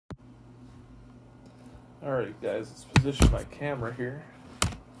Alright guys, let's position my camera here.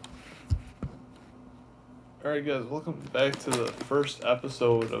 Alright guys, welcome back to the first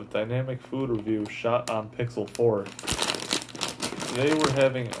episode of Dynamic Food Review shot on Pixel 4. Today we're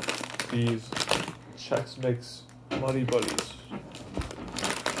having these Chex Mix Muddy Buddies,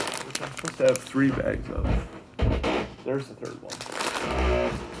 which I'm supposed to have 3 bags of. There's the third one.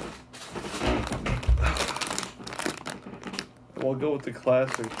 We'll go with the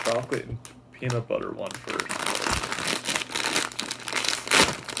classic chocolate and peanut butter one first.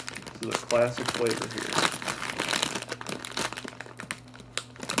 This is a classic flavor here.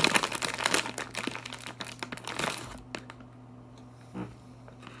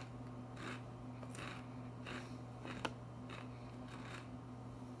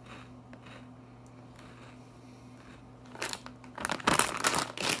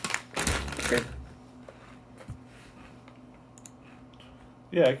 Okay.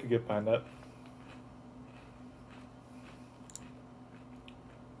 Yeah, I could get behind that.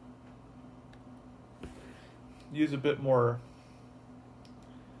 Use a bit more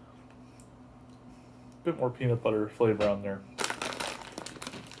peanut butter flavor on there.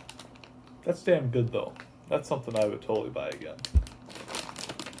 That's damn good though. That's something I would totally buy again.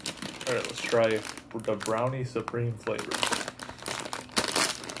 Alright, let's try the Brownie Supreme flavor.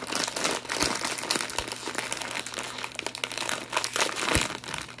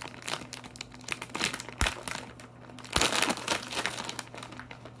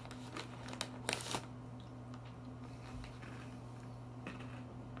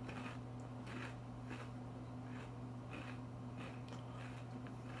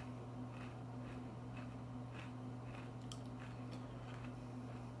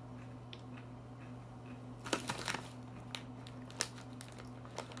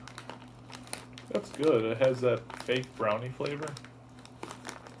 That's good. It has that fake brownie flavor.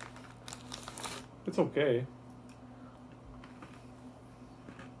 It's okay.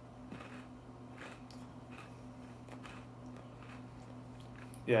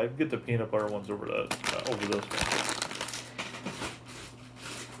 Yeah, I'd get the peanut butter ones over this one.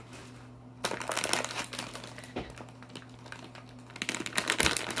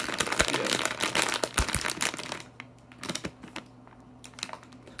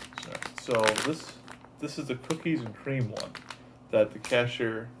 So this is the cookies and cream one that the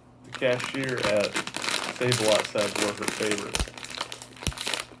cashier at Save-A-Lot said was her favorite.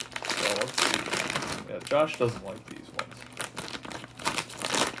 So let's see. Yeah, Josh doesn't like these ones.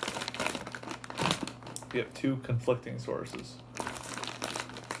 We have 2 conflicting sources.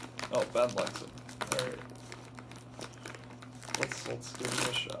 Oh, Ben likes them. All right. Let's give them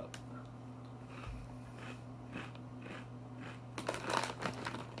a shot.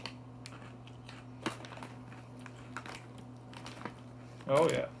 Oh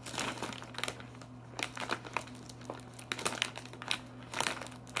yeah.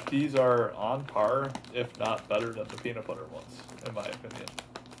 These are on par, if not better than the peanut butter ones, in my opinion.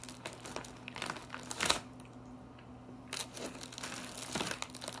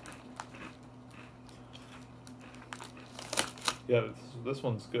 Yeah, this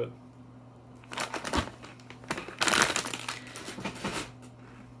one's good.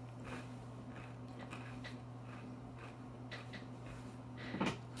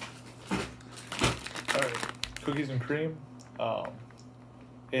 Cookies and cream,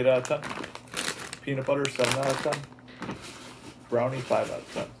 8 out of 10. Peanut butter, 7 out of 10. Brownie, 5 out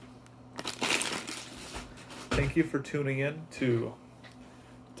of 10. Thank you for tuning in to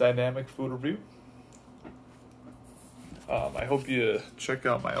Dynamic Food Review. I hope you check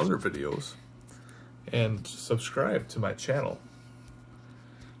out my other videos and subscribe to my channel.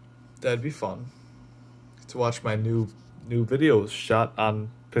 That'd be fun to watch my new videos shot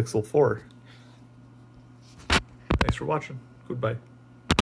on Pixel 4. Thanks for watching. Goodbye.